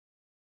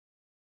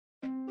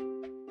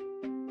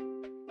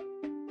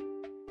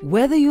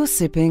Whether you're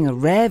sipping a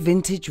rare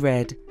vintage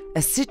red, a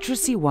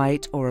citrusy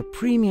white or a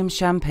premium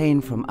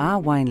champagne from our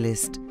wine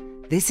list,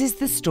 this is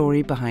the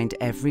story behind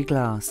every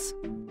glass.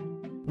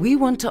 We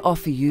want to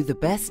offer you the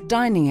best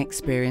dining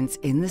experience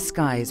in the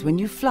skies when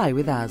you fly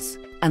with us,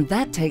 and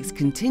that takes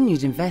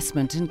continued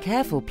investment and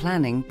careful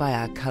planning by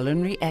our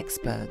culinary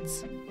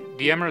experts.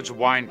 The Emirates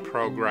wine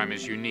program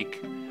is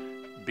unique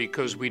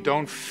because we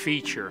don't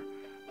feature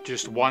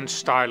just one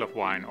style of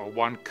wine or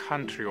one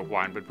country of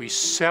wine, but we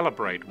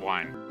celebrate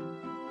wine.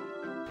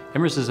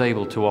 Emirates is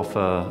able to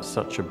offer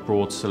such a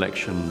broad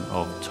selection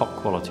of top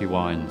quality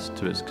wines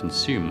to its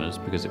consumers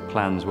because it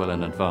plans well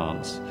in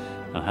advance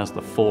and has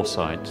the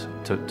foresight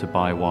to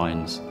buy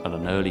wines at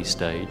an early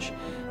stage,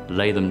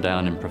 lay them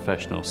down in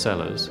professional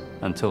cellars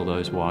until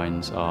those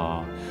wines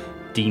are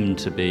deemed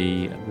to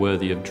be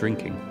worthy of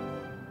drinking.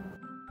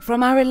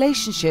 From our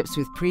relationships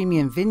with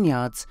premium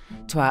vineyards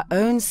to our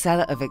own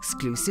cellar of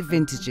exclusive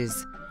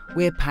vintages,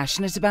 we're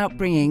passionate about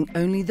bringing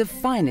only the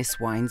finest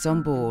wines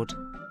on board.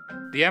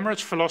 The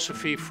Emirates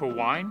philosophy for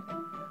wine,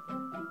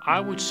 I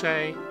would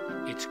say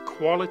it's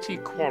quality,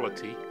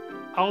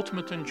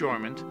 ultimate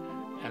enjoyment,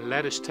 and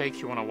let us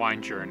take you on a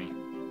wine journey.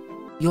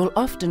 You'll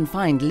often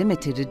find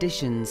limited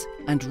editions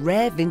and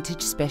rare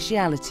vintage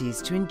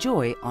specialities to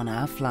enjoy on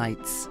our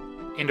flights.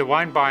 In the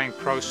wine buying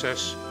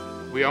process,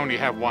 we only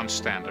have one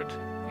standard.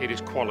 It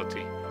is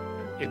quality.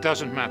 It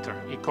doesn't matter,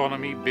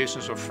 economy,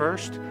 business or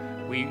first,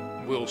 we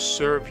will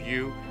serve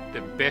you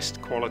the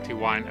best quality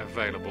wine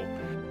available.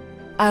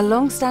 Our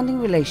long-standing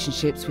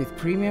relationships with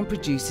premium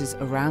producers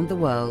around the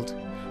world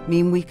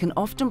mean we can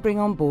often bring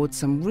on board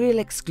some real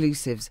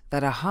exclusives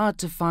that are hard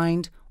to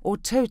find or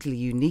totally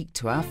unique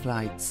to our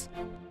flights.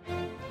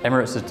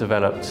 Emirates has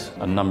developed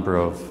a number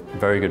of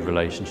very good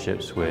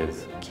relationships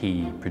with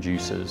key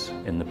producers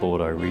in the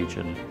Bordeaux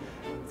region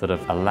that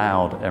have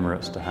allowed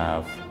Emirates to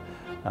have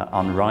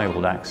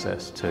unrivaled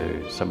access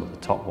to some of the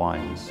top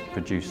wines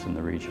produced in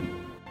the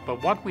region.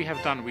 But what we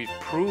have done, we've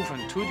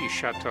proven to these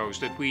chateaus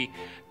that we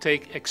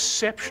take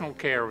exceptional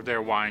care of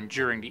their wine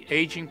during the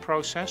aging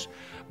process,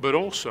 but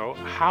also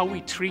how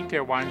we treat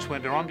their wines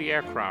when they're on the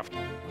aircraft.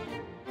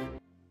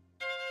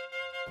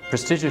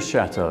 Prestigious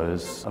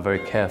chateaus are very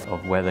careful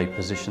of where they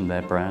position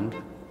their brand.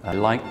 I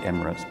like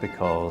Emirates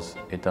because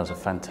it does a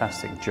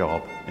fantastic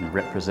job in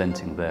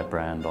representing their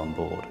brand on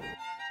board.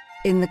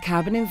 In the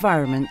cabin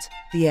environment,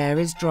 the air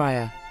is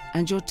drier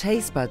and your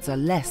taste buds are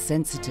less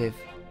sensitive.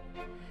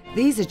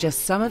 These are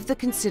just some of the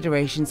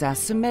considerations our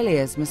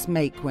sommeliers must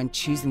make when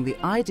choosing the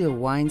ideal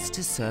wines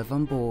to serve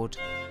on board.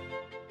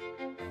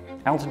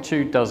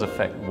 Altitude does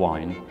affect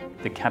wine.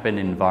 The cabin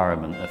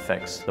environment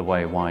affects the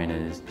way wine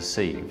is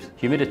perceived.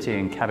 Humidity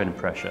and cabin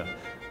pressure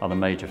are the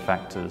major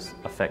factors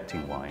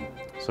affecting wine.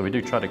 So we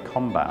do try to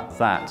combat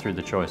that through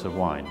the choice of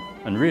wine.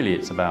 And really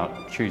it's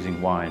about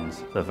choosing wines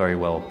that are very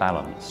well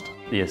balanced.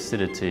 The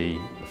acidity,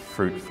 the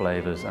fruit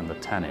flavours and the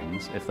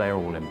tannins, if they're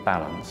all in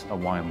balance, a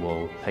wine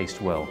will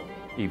taste well,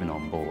 even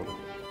on board.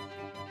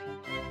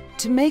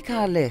 To make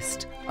our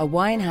list, a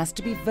wine has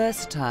to be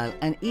versatile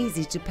and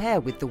easy to pair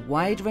with the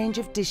wide range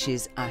of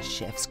dishes our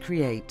chefs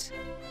create.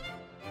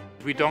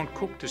 We don't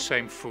cook the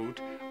same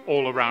food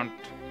all around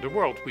the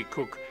world. We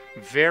cook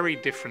very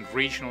different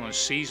regional and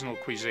seasonal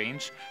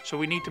cuisines, so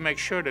we need to make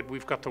sure that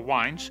we've got the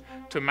wines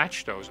to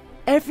match those.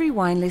 Every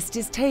wine list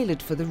is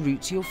tailored for the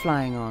route you're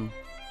flying on.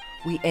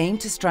 We aim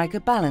to strike a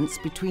balance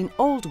between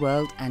Old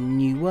World and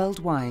New World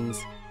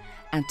wines,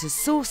 and to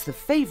source the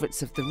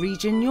favourites of the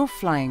region you're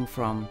flying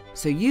from,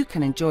 so you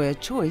can enjoy a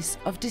choice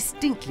of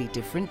distinctly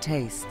different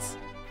tastes.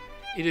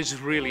 It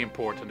is really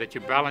important that you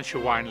balance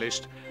your wine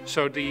list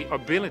so the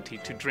ability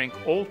to drink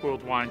Old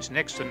World wines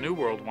next to New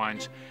World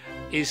wines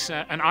is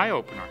an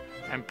eye-opener,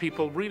 and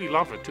people really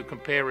love it to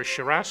compare a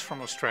Shiraz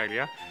from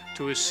Australia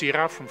to a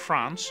Syrah from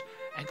France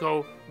and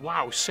go,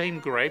 wow, same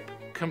grape,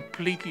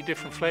 completely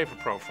different flavour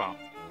profile.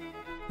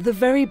 The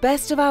very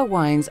best of our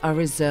wines are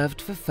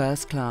reserved for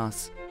first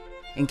class,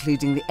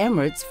 including the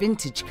Emirates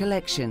Vintage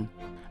Collection,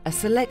 a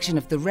selection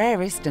of the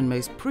rarest and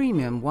most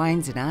premium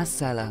wines in our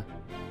cellar.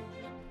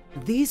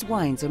 These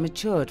wines are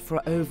matured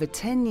for over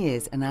 10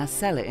 years in our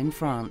cellar in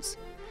France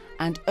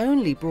and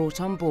only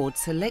brought on board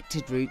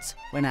selected routes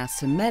when our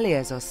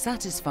sommeliers are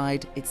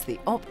satisfied it's the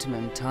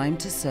optimum time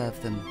to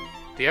serve them.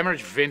 The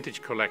Emirates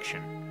Vintage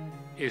Collection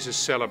is a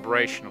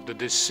celebration of the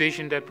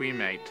decision that we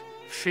made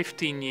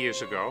 15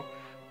 years ago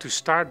to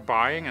start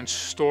buying and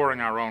storing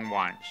our own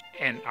wines.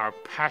 And our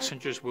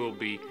passengers will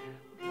be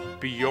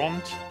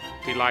beyond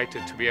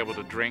delighted to be able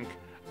to drink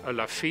a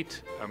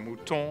Lafite, a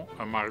Mouton,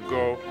 a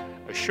Margaux,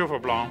 a Cheval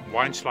Blanc,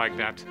 wines like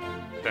that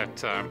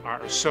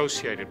are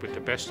associated with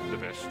the best of the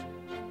best.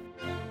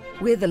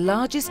 We're the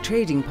largest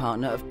trading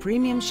partner of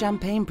premium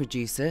champagne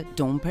producer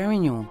Dom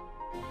Pérignon,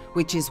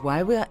 which is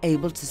why we are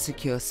able to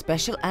secure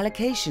special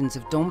allocations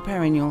of Dom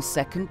Pérignon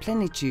Second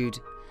Plenitude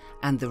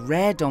and the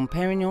rare Dom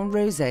Pérignon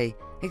Rosé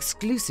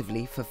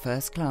exclusively for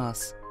first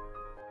class.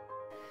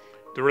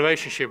 The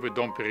relationship with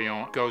Dom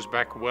Pérignon goes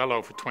back well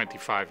over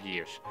 25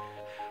 years.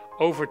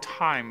 over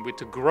time, with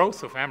the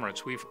growth of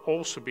Emirates, we've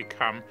also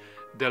become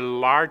the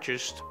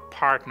largest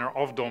partner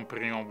of Dom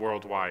Pérignon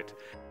worldwide.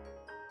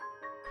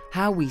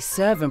 How we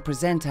serve and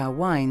present our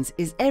wines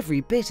is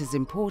every bit as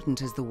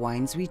important as the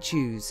wines we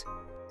choose.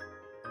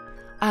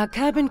 Our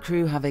cabin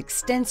crew have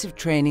extensive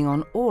training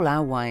on all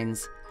our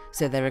wines,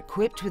 so they're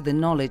equipped with the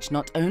knowledge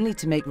not only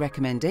to make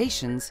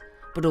recommendations,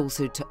 but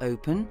also to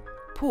open,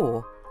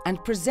 pour,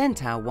 and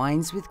present our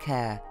wines with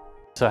care.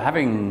 So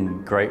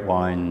having great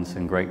wines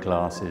and great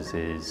glasses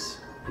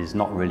is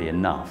not really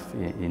enough.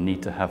 You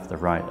need to have the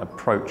right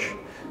approach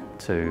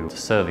to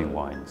serving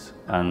wines,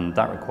 and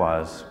that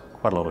requires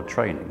quite a lot of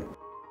training.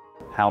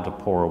 How to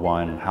pour a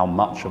wine, how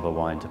much of a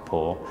wine to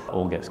pour,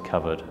 all gets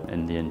covered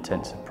in the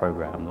intensive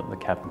program that the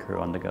cabin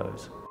crew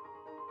undergoes.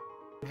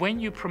 When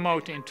you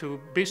promote into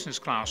business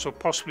class, or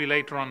possibly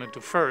later on into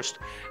first,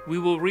 we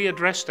will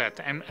readdress that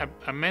and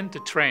amend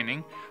the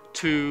training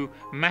to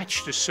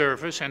match the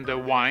service and the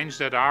wines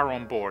that are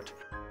on board.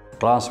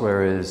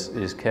 Glassware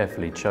is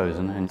carefully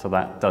chosen, and so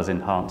that does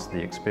enhance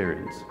the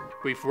experience.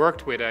 We've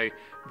worked with a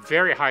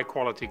very high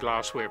quality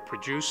glassware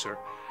producer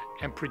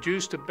and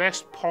produced the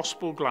best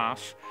possible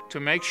glass to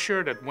make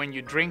sure that when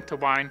you drink the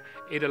wine,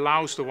 it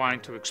allows the wine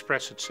to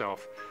express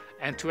itself.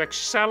 And to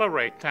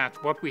accelerate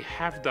that, what we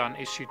have done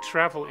is you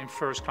travel in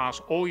first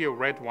class, all your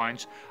red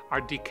wines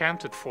are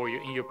decanted for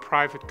you in your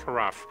private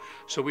carafe.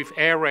 So we've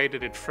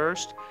aerated it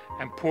first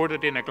and poured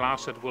it in a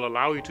glass that will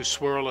allow you to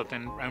swirl it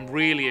and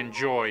really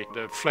enjoy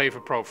the flavor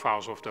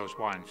profiles of those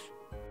wines.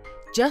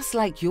 Just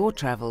like your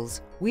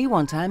travels, we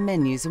want our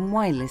menus and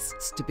wine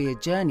lists to be a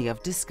journey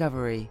of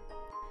discovery.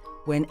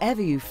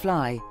 Whenever you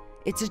fly,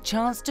 it's a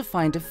chance to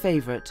find a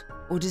favorite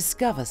or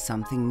discover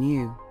something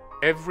new.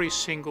 Every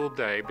single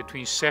day,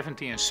 between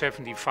 70 and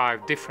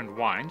 75 different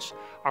wines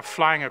are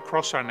flying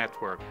across our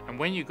network. And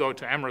when you go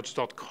to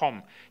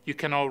Emirates.com, you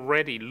can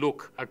already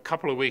look a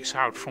couple of weeks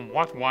out from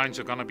what wines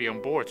are going to be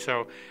on board.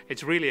 So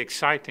it's really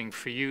exciting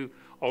for you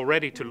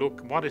already to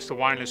look what is the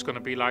wine list going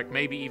to be like,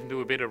 maybe even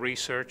do a bit of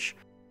research,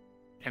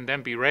 and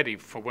then be ready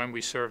for when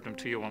we serve them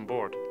to you on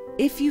board.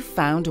 If you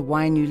found a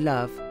wine you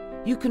love,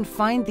 you can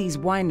find these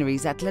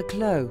wineries at Le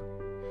Clos,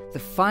 the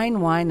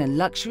fine wine and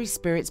luxury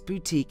spirits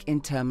boutique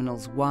in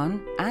Terminals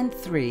 1 and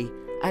 3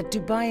 at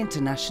Dubai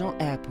International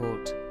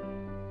Airport.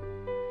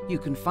 You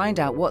can find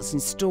out what's in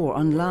store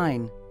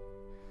online.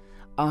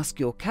 Ask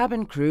your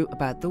cabin crew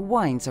about the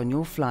wines on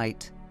your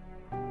flight.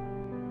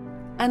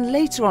 And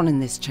later on in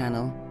this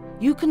channel,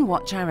 you can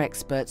watch our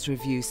experts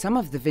review some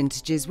of the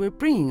vintages we're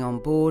bringing on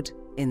board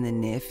in the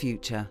near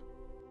future.